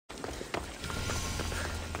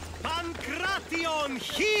Pankration,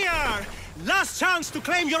 here! Last chance to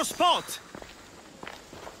claim your spot!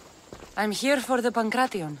 I'm here for the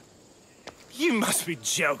Pankration. You must be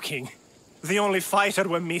joking. The only fighter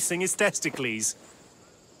we're missing is Testicles.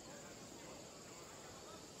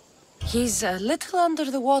 He's a little under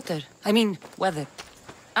the water. I mean, weather.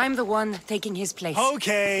 I'm the one taking his place.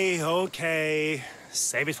 Okay.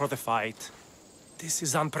 Save it for the fight. This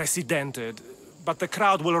is unprecedented, but the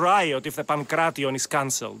crowd will riot if the Pankration is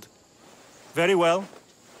cancelled. Very well.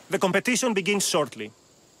 The competition begins shortly.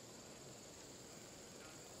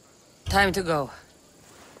 Time to go.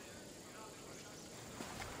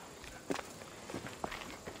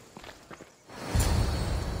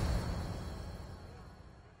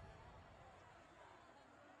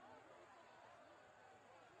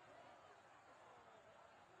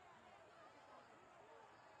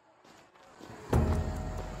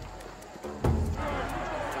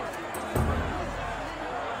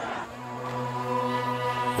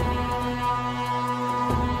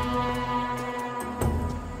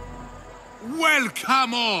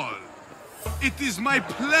 Welcome all! It is my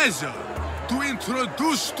pleasure to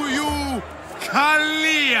introduce to you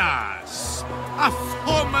Callias, a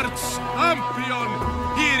former champion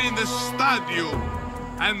here in the stadium,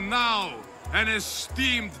 and now an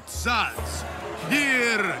esteemed judge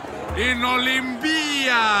here in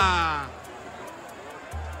Olympia.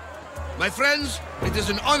 My friends, it is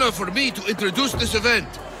an honor for me to introduce this event,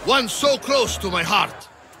 one so close to my heart.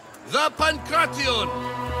 The Pankration!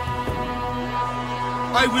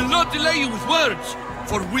 I will not delay you with words,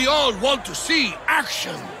 for we all want to see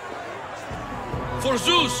action. For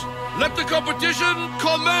Zeus, let the competition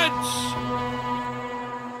commence!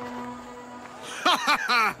 Ha ha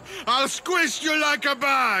ha! I'll squish you like a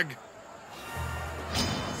bag!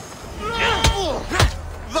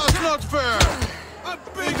 That's not fair! A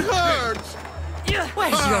big hurt!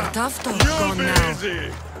 Where's your tough dog You'll gone be now?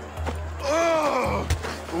 easy! Oh!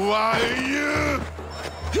 Why you?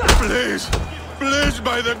 Please! Please,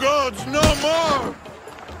 by the gods, no more!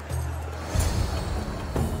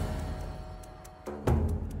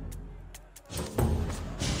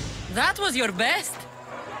 That was your best?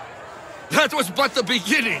 That was but the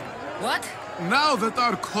beginning! What? Now that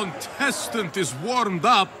our contestant is warmed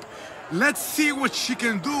up, let's see what she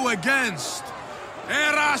can do against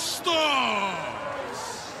Erastos!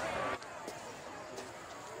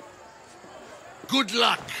 Good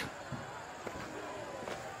luck!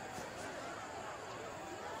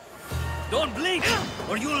 Don't blink,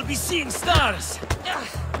 or you will be seeing stars!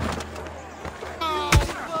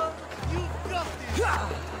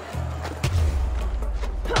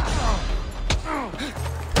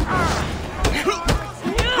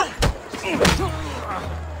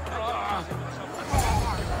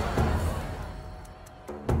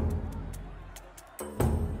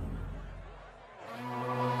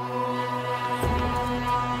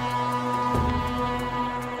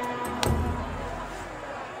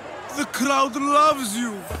 The crowd loves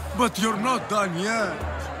you, but you're not done yet.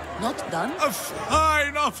 Not done? A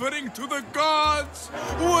fine offering to the gods,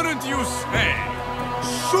 wouldn't you say?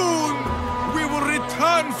 Soon, we will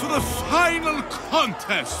return for the final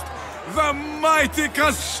contest. The mighty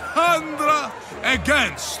Cassandra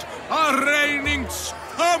against our reigning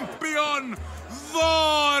champion,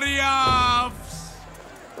 Doriaths!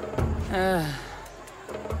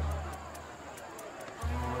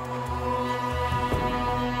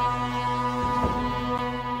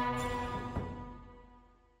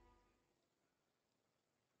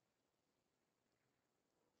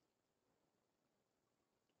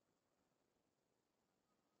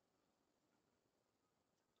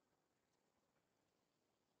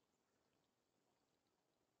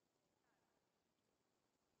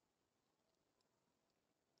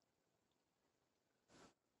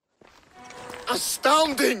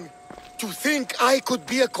 Astounding! To think I could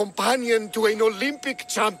be a companion to an Olympic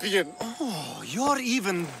champion. Oh, you're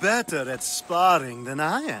even better at sparring than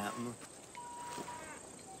I am.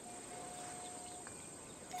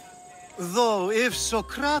 Though, if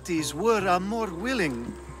Socrates were a more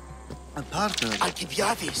willing partner...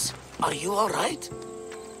 Alcibiades, are you all right?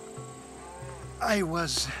 I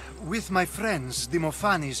was with my friends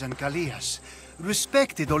Demophanes and Callias,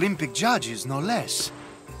 respected Olympic judges, no less.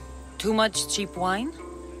 Too much cheap wine?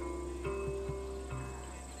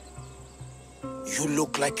 You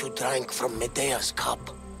look like you drank from Medea's cup.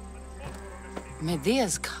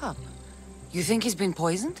 Medea's cup? You think he's been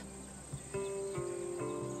poisoned?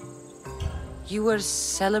 You were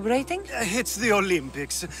celebrating? It's the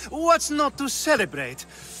Olympics. What's not to celebrate?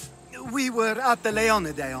 We were at the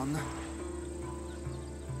Leonideon.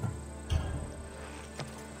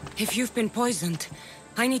 If you've been poisoned,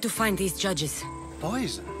 I need to find these judges.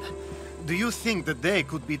 Poison? Do you think that they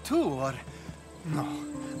could be too, or... No,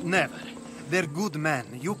 never. They're good men.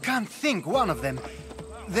 You can't think one of them.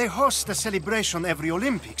 They host a celebration every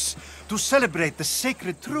Olympics to celebrate the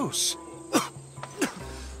sacred truce.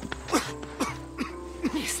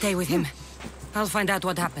 Stay with him. I'll find out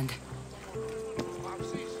what happened.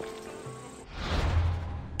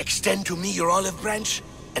 Extend to me your olive branch,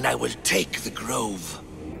 and I will take the grove.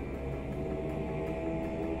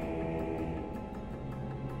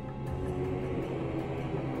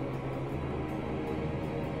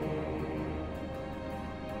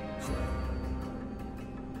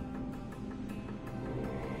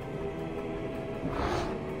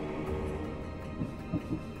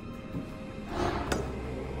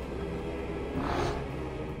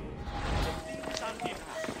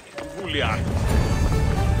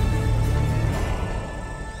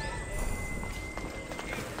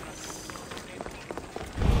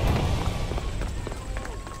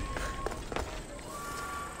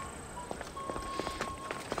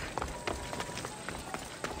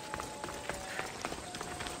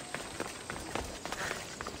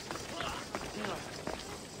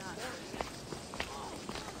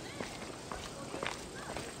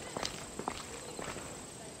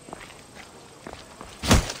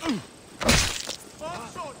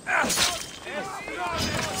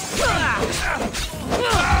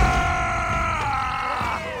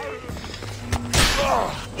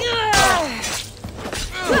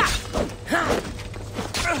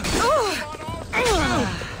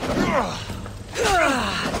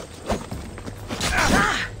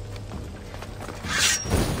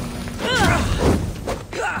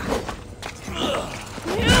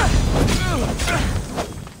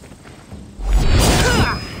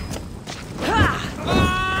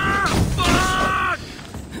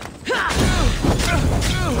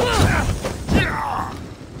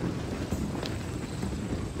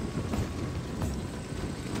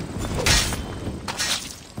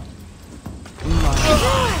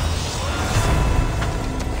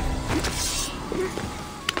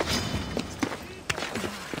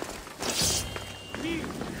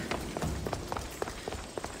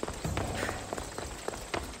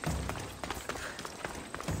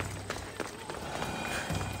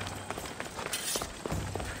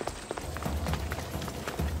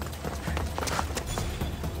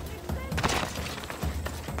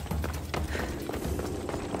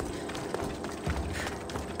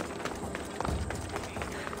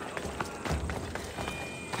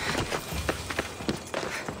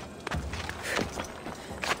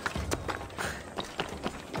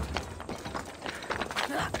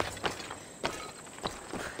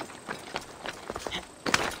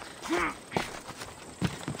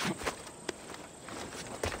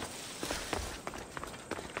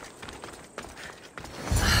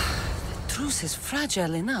 Truce is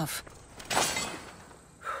fragile enough.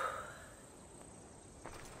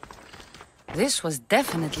 This was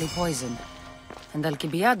definitely poison. And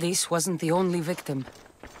Alcibiades wasn't the only victim.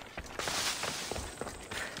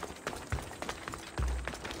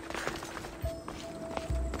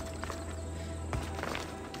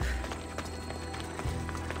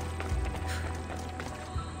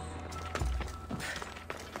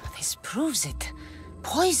 This proves it.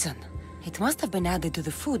 Poison! It must have been added to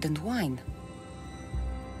the food and wine.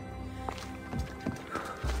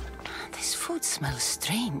 This food smells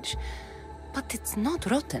strange, but it's not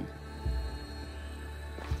rotten.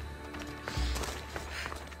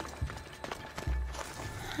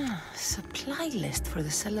 Supply list for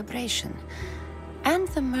the celebration. And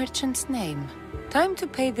the merchant's name. Time to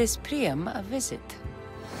pay this Priam a visit.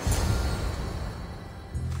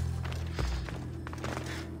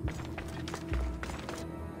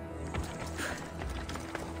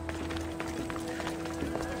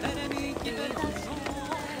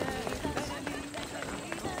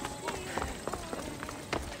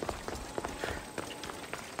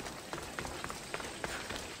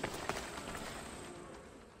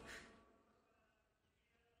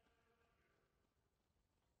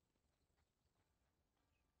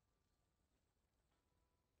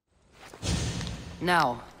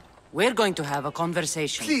 Now, we're going to have a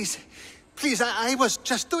conversation. Please, I was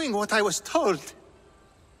just doing what I was told.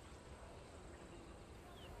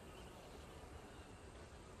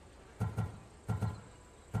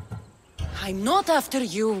 I'm not after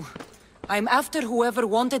you. I'm after whoever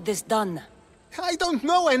wanted this done. I don't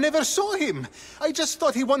know, I never saw him. I just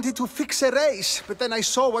thought he wanted to fix a race, but then I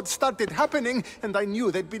saw what started happening, and I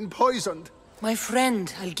knew they'd been poisoned. My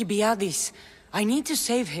friend, Alcibiades. I need to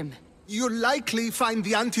save him. You'll likely find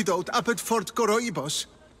the antidote up at Fort Koroibos.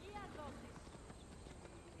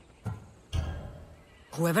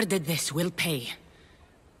 Whoever did this will pay.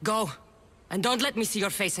 Go, and don't let me see your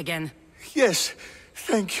face again. Yes,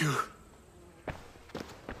 thank you.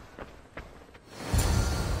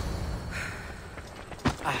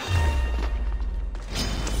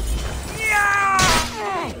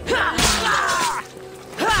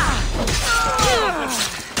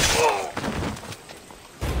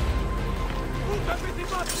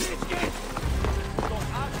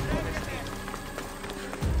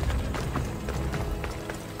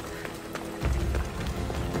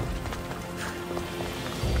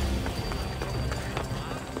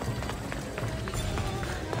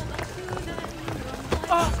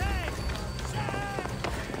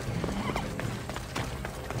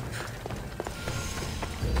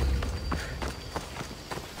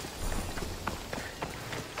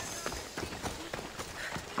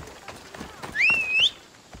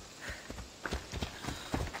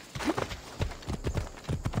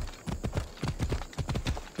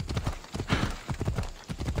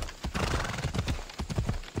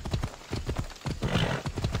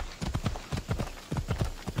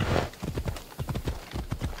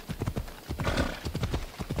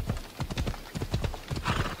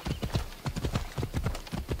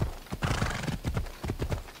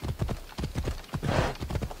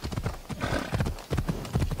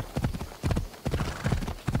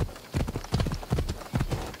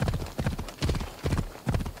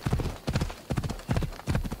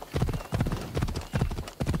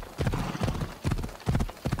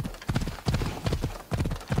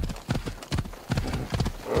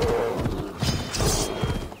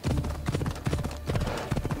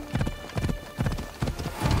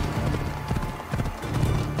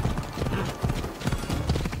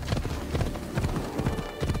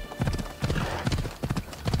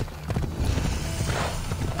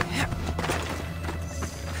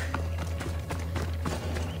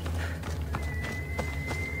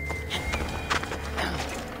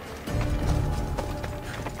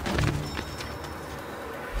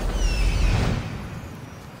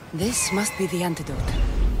 This must be the antidote.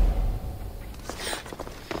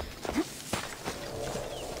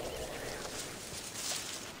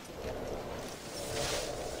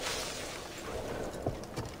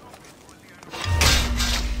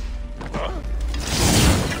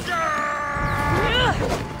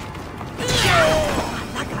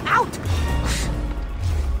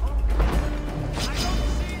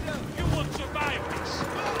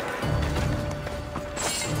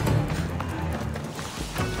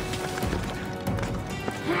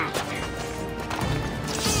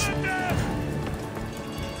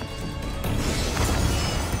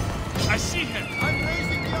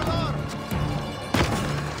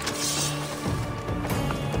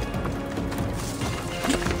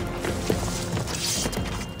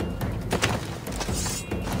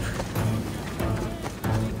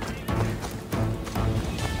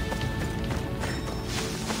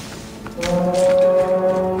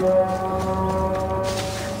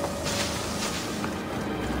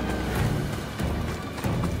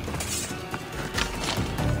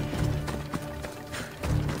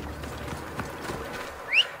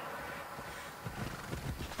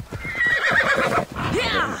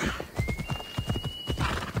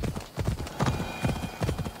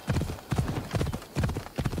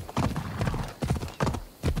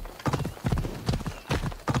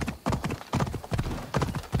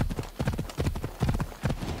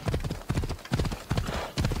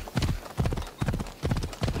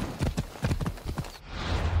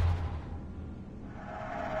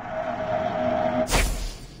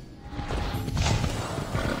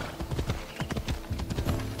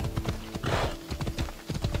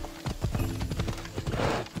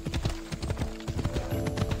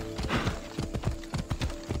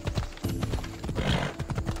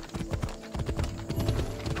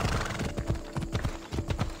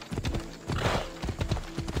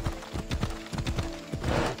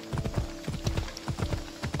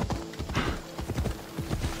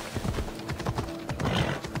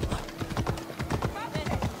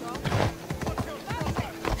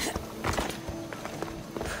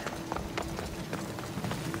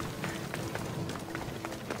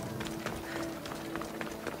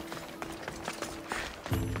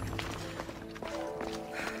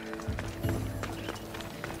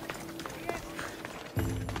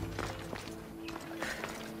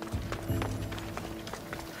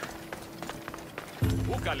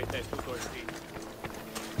 καλλιτές του το εστί.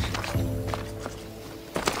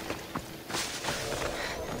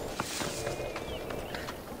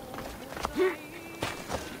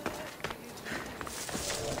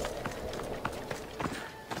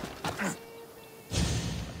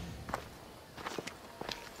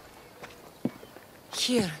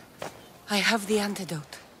 Here, I have the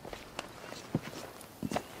antidote.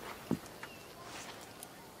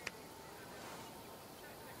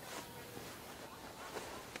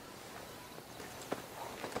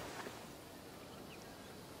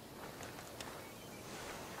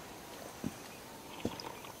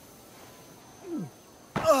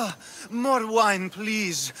 More wine,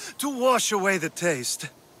 please, to wash away the taste.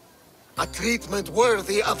 A treatment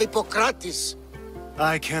worthy of Hippocrates.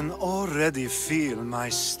 I can already feel my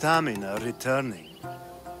stamina returning.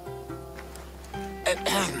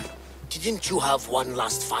 Didn't you have one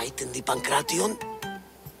last fight in the Pankration?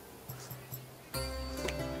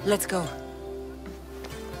 Let's go.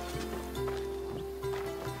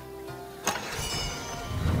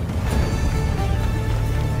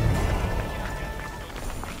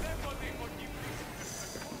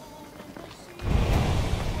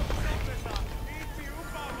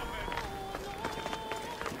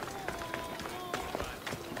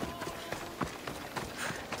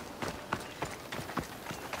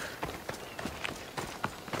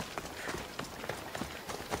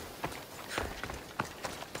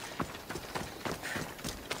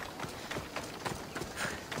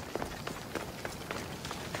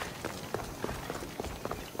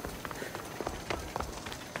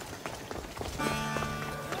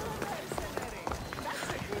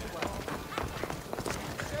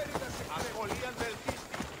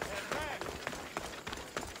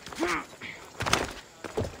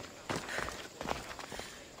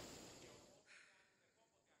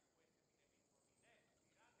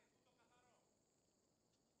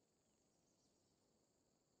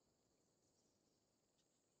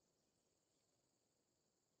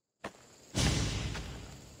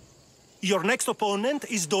 Your next opponent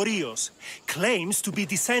is Dorios. Claims to be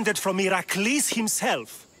descended from Heracles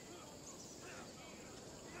himself.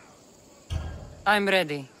 I'm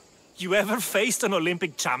ready. You ever faced an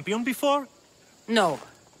Olympic champion before? No,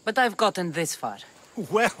 but I've gotten this far.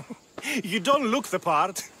 Well, you don't look the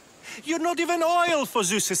part. You're not even oil for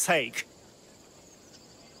Zeus' sake.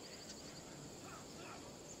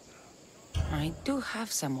 I do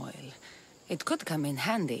have some oil. It could come in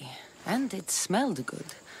handy, and it smelled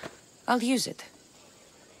good. I'll use it.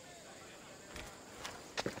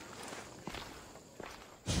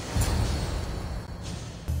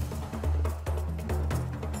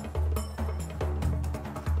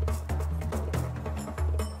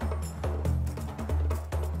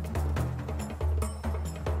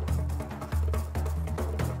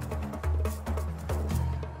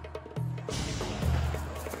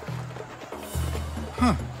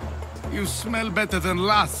 You smell better than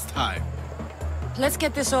last time. Let's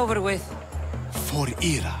get this over with. For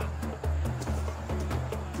Ira.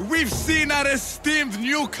 We've seen our esteemed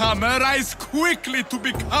newcomer rise quickly to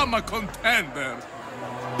become a contender.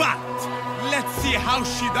 But let's see how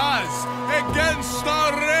she does against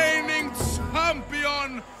our reigning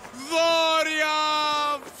champion,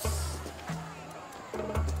 Dorios!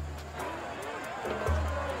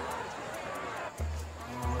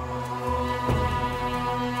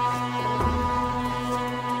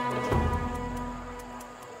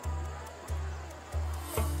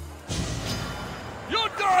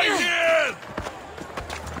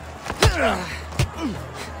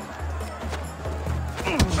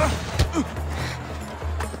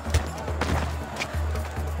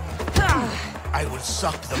 I will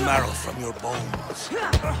suck the marrow from your bones.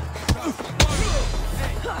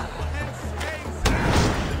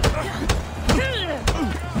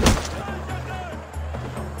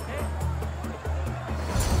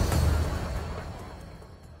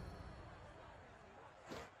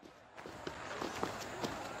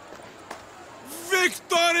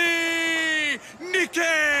 Victory!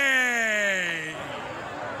 Nikkei!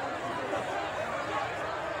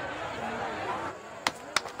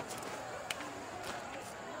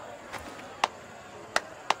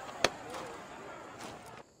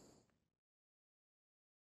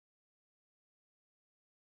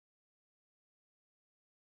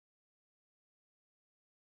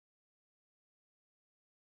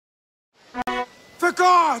 The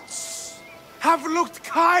gods have looked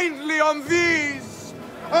kindly on these,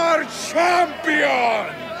 our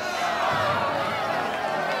champions!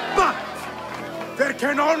 But there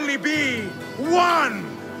can only be one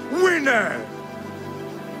winner!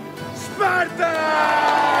 Sparta!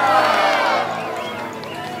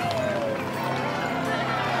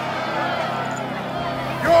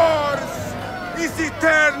 Yours is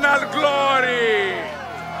eternal glory!